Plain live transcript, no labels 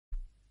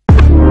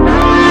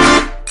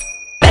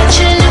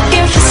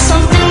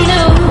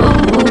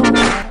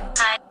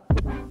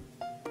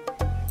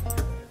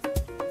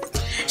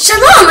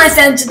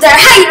Essential there.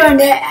 How you doing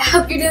today? I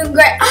hope you're doing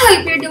great. I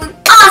hope you're doing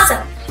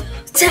awesome.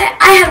 Today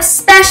I have a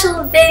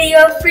special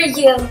video for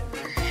you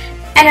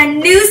and a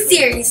new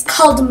series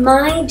called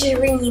My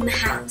Dream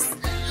House,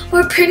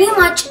 where pretty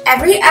much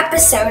every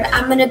episode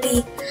I'm going to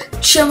be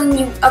showing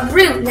you a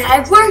room that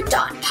I've worked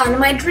on, part of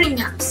my dream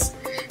house.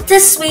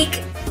 This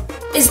week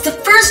is the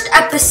first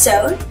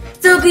episode.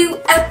 There'll be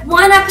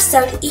one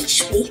episode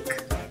each week,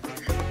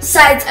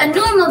 besides a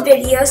normal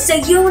video, so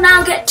you'll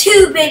now get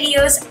 2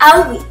 videos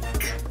a week.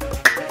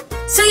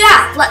 So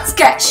yeah, let's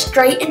get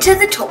straight into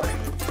the tour.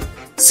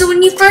 So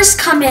when you first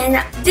come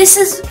in, this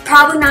is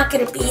probably not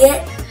going to be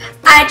it.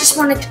 I just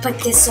wanted to put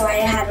this so I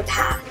had a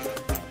path.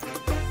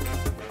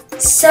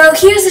 So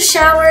here's the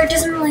shower. It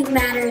doesn't really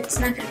matter. It's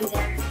not going to be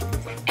there.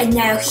 And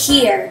now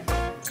here,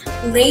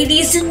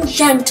 ladies and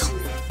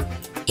gentlemen,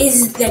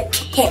 is the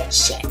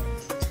kitchen.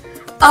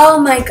 Oh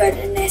my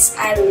goodness,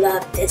 I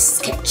love this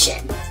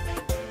kitchen.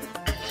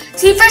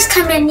 So you first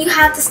come in, you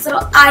have this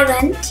little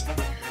island.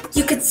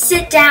 You could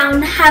sit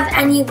down, have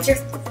any of your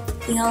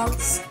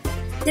meals.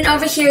 Then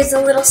over here is a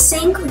little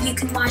sink where you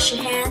can wash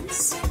your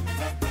hands.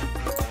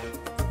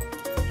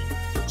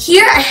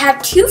 Here I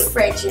have 2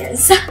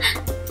 fridges.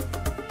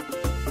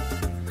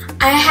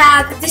 I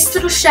have this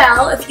little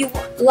shell. If you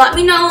let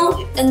me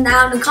know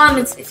down in the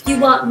comments if you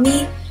want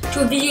me to do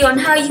a video on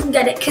how you can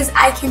get it, because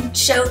I can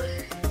show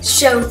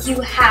you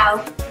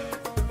how.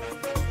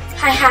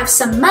 I have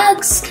some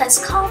mugs, because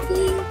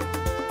coffee.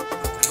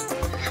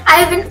 I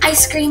have an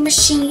ice cream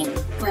machine,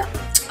 well,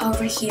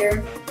 over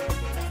here.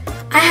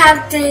 I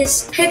have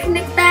this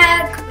picnic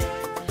bag,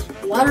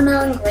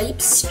 watermelon,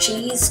 grapes,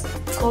 cheese,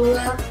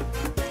 cola,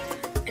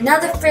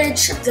 another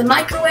fridge, the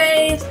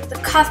microwave,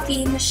 the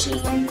coffee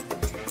machine,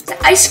 the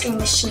ice cream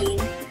machine.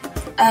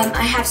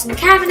 I have some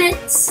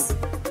cabinets.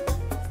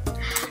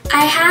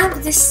 I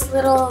have this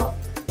little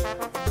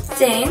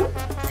thing,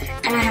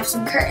 and I have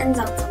some curtains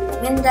on some of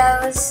the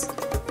windows.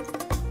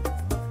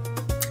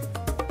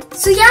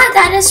 So yeah,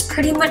 that is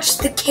pretty much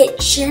the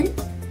kitchen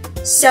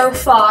so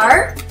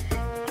far.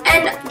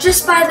 And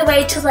just by the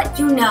way, to let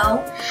you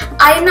know,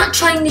 I am not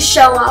trying to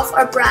show off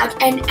or brag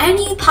in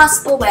any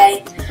possible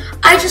way.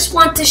 I just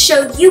want to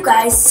show you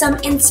guys some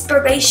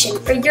inspiration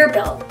for your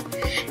build.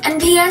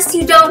 And P.S.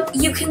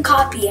 you can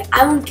copy it.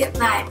 I won't get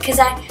mad because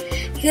I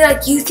feel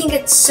like you think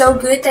it's so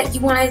good that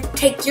you want to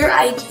take your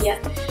idea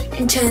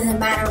into the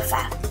matter of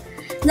fact.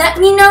 Let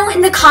me know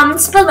in the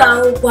comments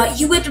below what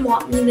you would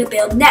want me to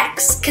build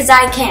next, because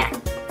I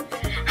can.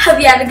 Hope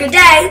you have a good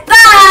day.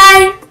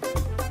 Bye!